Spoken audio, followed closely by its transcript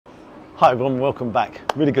Hi everyone, welcome back.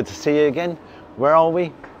 Really good to see you again. Where are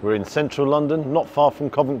we? We're in central London, not far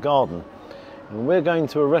from Covent Garden. And we're going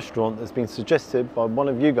to a restaurant that's been suggested by one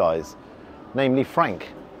of you guys, namely Frank.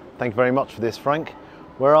 Thank you very much for this, Frank.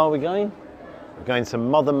 Where are we going? We're going to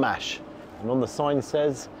Mother Mash. And on the sign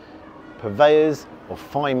says, purveyors of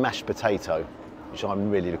fine mashed potato, which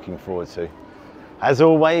I'm really looking forward to. As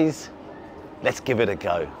always, let's give it a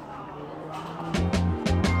go.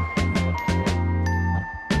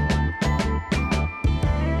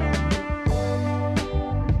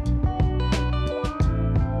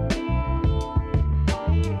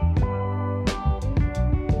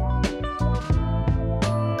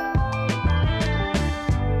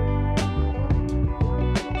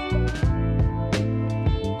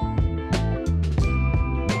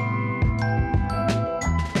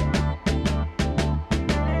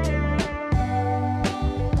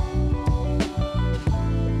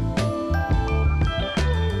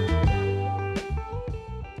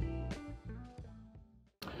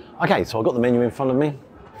 Okay, so I've got the menu in front of me.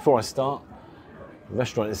 Before I start, the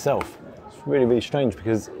restaurant itself, it's really strange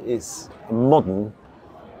because it's a modern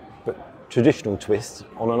but traditional twist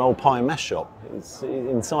on an old pie and mash shop.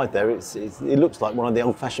 Inside there, it looks like one of the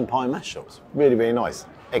old-fashioned pie and mash shops. Really nice.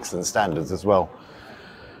 Excellent standards as well.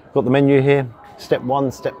 Got the menu here. Step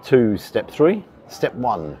 1, Step 2, Step 3. Step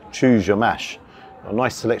 1, choose your mash. A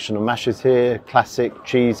nice selection of mashes here. Classic,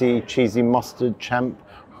 cheesy mustard, champ,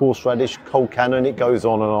 horseradish, cold cannon, it goes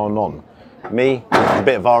on and on and on. Me, a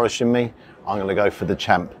bit of Irish in me, I'm going to go for the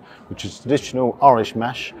champ, which is traditional Irish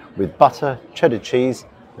mash with butter, cheddar cheese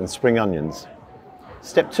and spring onions.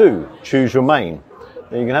 Step 2, choose your main.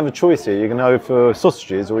 Now you can have a choice here, you can go for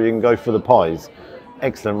sausages or you can go for the pies.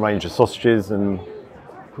 Excellent range of sausages and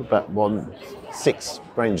about 6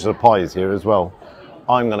 ranges of pies here as well.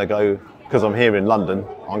 I'm going to go, because I'm here in London,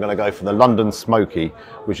 I'm going to go for the London Smoky,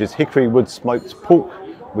 which is hickory wood smoked pork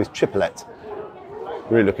with triplet.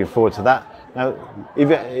 Really looking forward to that. Now,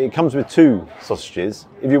 it comes with 2 sausages.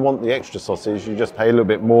 If you want the extra sausage, you just pay a little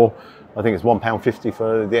bit more. I think it's £1.50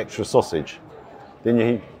 for the extra sausage. Then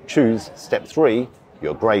you choose Step 3,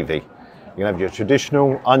 your gravy. You can have your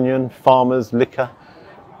traditional onion, farmer's, liquor,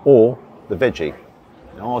 or the veggie.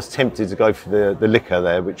 Now, I was tempted to go for the liquor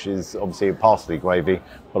there, which is obviously a parsley gravy,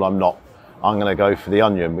 but I'm not. I'm going to go for the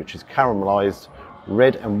onion, which is caramelised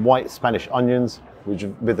red and white Spanish onions,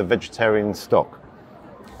 with a vegetarian stock.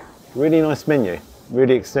 Really nice menu,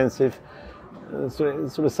 really extensive.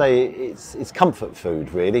 Sort of say it's comfort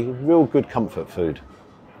food, really, real good comfort food.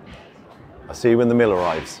 I'll see you when the meal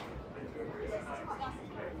arrives.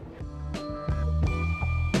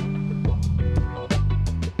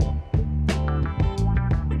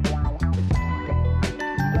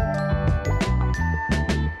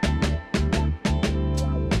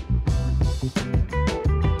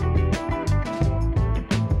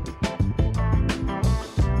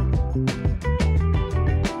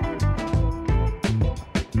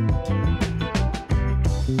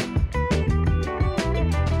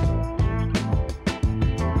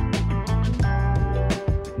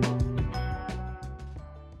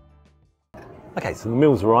 Okay, so the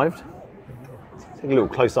meal's arrived. Let's take a little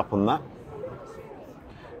close up on that.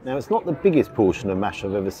 Now, it's not the biggest portion of mash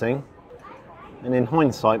I've ever seen, and in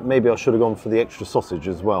hindsight, maybe I should have gone for the extra sausage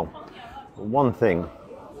as well. But one thing,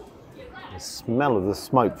 the smell of the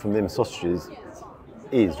smoke from them sausages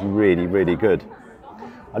is really good.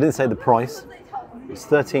 I didn't say the price. It's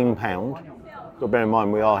 £13. Got to bear in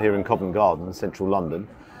mind we are here in Covent Garden, central London.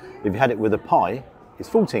 If you had it with a pie, it's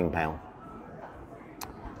 £14.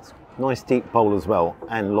 Nice deep bowl as well,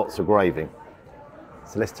 and lots of gravy.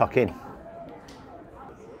 So let's tuck in.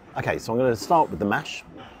 Okay, so I'm going to start with the mash.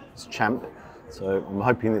 It's champ, so I'm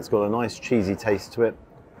hoping it's got a nice cheesy taste to it,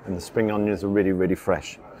 and the spring onions are really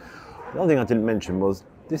fresh. The other thing I didn't mention was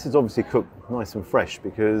this is obviously cooked nice and fresh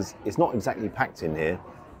because it's not exactly packed in here,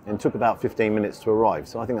 and took about 15 minutes to arrive,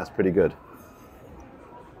 so I think that's pretty good.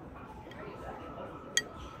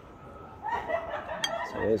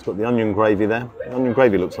 It's got the onion gravy there. The onion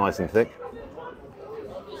gravy looks nice and thick.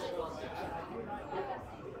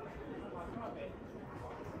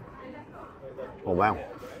 Oh wow.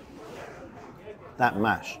 That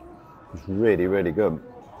mash is really good.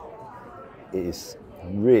 It is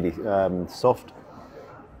really soft.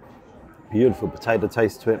 Beautiful potato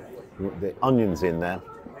taste to it. The onions in there,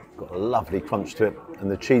 got a lovely crunch to it, and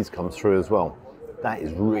the cheese comes through as well. That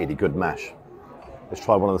is really good mash. Let's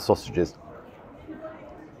try one of the sausages.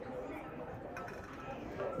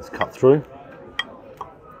 Let's cut through.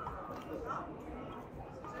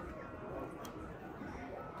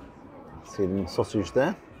 See the sausage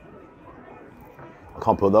there? I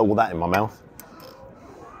can't put all that in my mouth.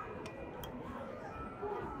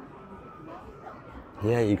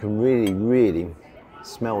 Yeah, you can really, really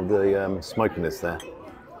smell the smokiness there.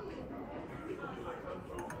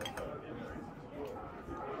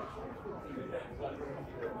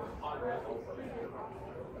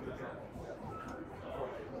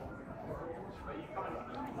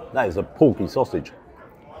 That is a porky sausage.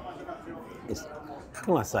 It's, what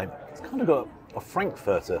can I say? It's kind of got a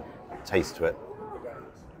Frankfurter taste to it.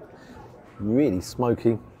 Really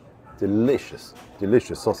smoky, delicious,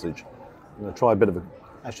 delicious sausage. I'm going to try a bit of a...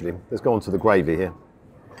 Actually, let's go on to the gravy here.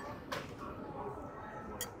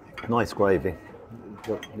 Nice gravy.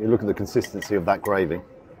 You look at the consistency of that gravy.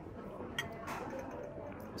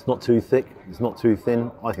 It's not too thick, it's not too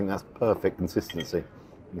thin. I think that's perfect consistency. You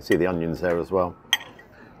can see the onions there as well.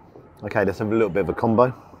 Okay, let's have a little bit of a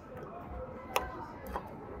combo.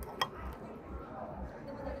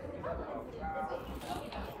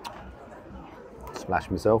 Splash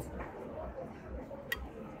myself.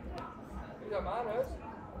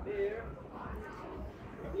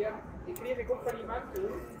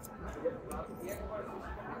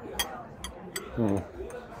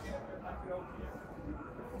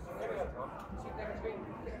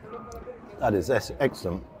 That is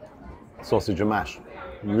excellent sausage and mash.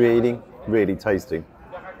 Really, really tasty.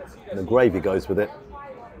 And the gravy goes with it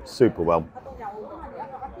super well.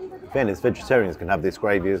 In fairness, vegetarians can have this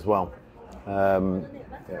gravy as well.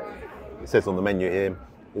 It says on the menu here,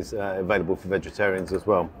 it's available for vegetarians as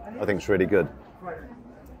well. I think it's really good.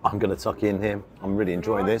 I'm going to tuck in here. I'm really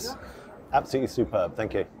enjoying this. Absolutely superb,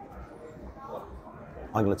 thank you.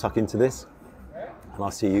 I'm going to tuck into this and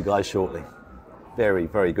I'll see you guys shortly. Very,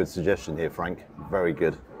 very good suggestion here, Frank. Very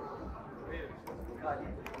good.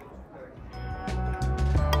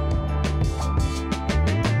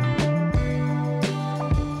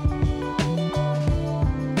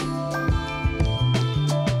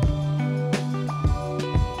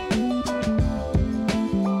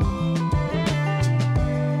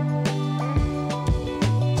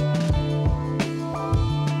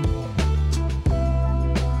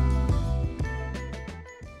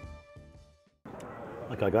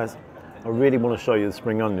 Okay guys, I really want to show you the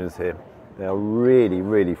spring onions here. They are really,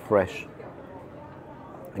 really fresh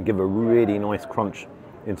and give a really nice crunch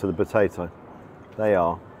into the potato. They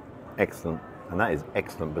are excellent, and that is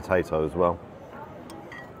excellent potato as well.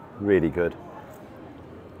 Really good.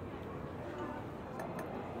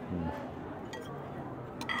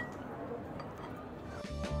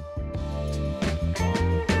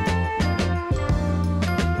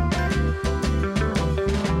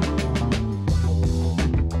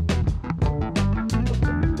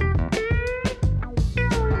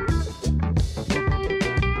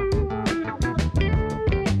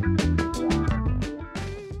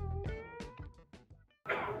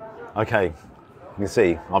 Okay, you can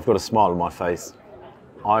see I've got a smile on my face.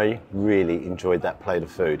 I really enjoyed that plate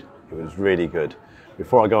of food. It was really good.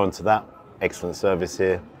 Before I go on to that, excellent service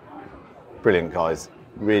here. Brilliant guys,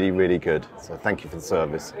 really, really good. So thank you for the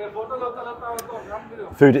service.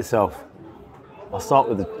 The food itself, I'll start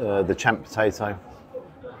with the champ potato.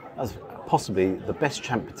 That's possibly the best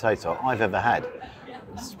champ potato I've ever had.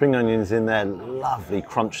 Spring onions in there, lovely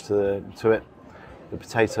crunch to it. The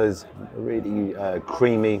potatoes really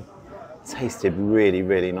creamy. Tasted really,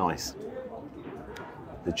 really nice.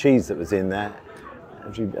 The cheese that was in there,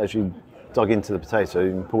 as you dug into the potato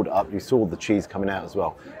and pulled it up, you saw the cheese coming out as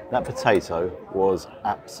well. That potato was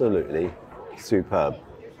absolutely superb.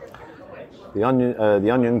 The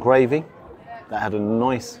onion gravy, that had a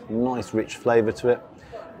nice rich flavour to it.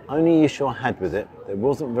 Only issue I had with it, there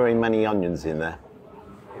wasn't very many onions in there.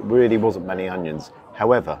 It really wasn't many onions.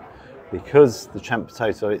 However, because the champ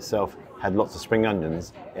potato itself had lots of spring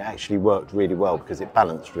onions, it actually worked really well because it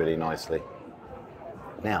balanced really nicely.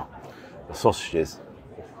 Now, the sausages,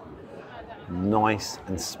 nice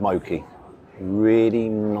and smoky, really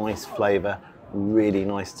nice flavour, really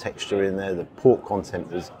nice texture in there. The pork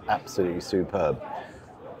content was absolutely superb.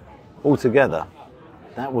 Altogether,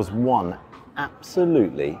 that was one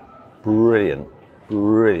absolutely brilliant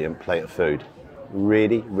plate of food.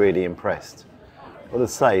 Really, really impressed. I've got to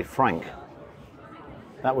say, Frank,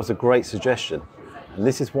 that was a great suggestion. And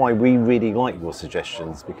this is why we really like your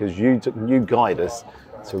suggestions, because you guide us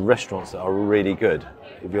to restaurants that are really good.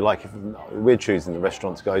 If we're choosing the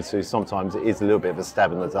restaurant to go to, sometimes it is a little bit of a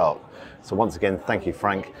stab in the dark. So once again, thank you,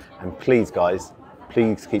 Frank. And please, guys,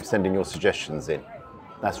 please keep sending your suggestions in.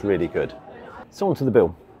 That's really good. So on to the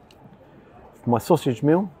bill. For my sausage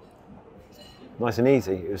meal, nice and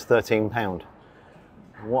easy, it was £13.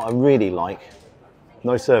 What I really like,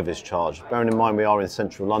 no service charge. Bearing in mind we are in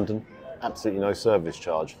central London, absolutely no service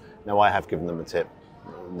charge. Now I have given them a tip,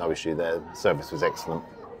 no issue there, the service was excellent.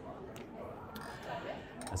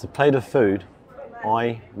 As a plate of food,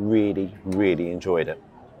 I really, really enjoyed it.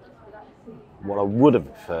 What I would have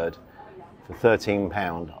preferred for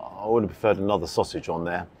 £13, I would have preferred another sausage on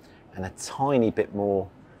there and a tiny bit more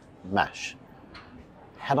mash.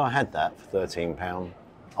 Had I had that for £13,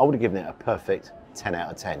 I would have given it a perfect 10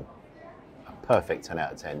 out of 10. A perfect 10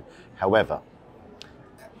 out of 10. However,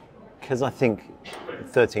 because I think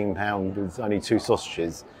 £13 with only 2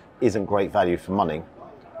 sausages isn't great value for money,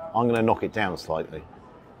 I'm going to knock it down slightly.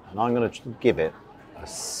 And I'm going to give it a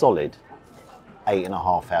solid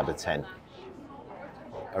 8.5 out of 10.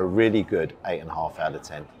 A really good 8.5 out of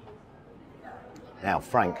 10. Now,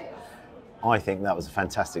 Frank, I think that was a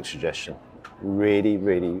fantastic suggestion. Really,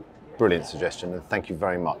 really brilliant suggestion, and thank you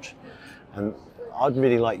very much. And I'd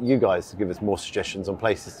really like you guys to give us more suggestions on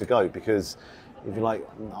places to go, because if you like,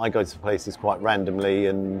 I go to places quite randomly,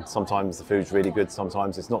 and sometimes the food's really good,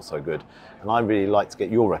 sometimes it's not so good. And I'd really like to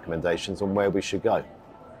get your recommendations on where we should go.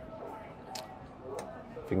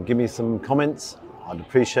 If you can give me some comments, I'd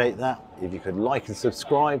appreciate that. If you could like and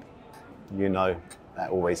subscribe, you know that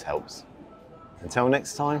always helps. Until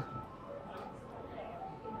next time,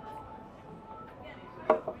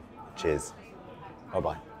 cheers.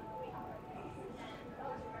 Bye-bye.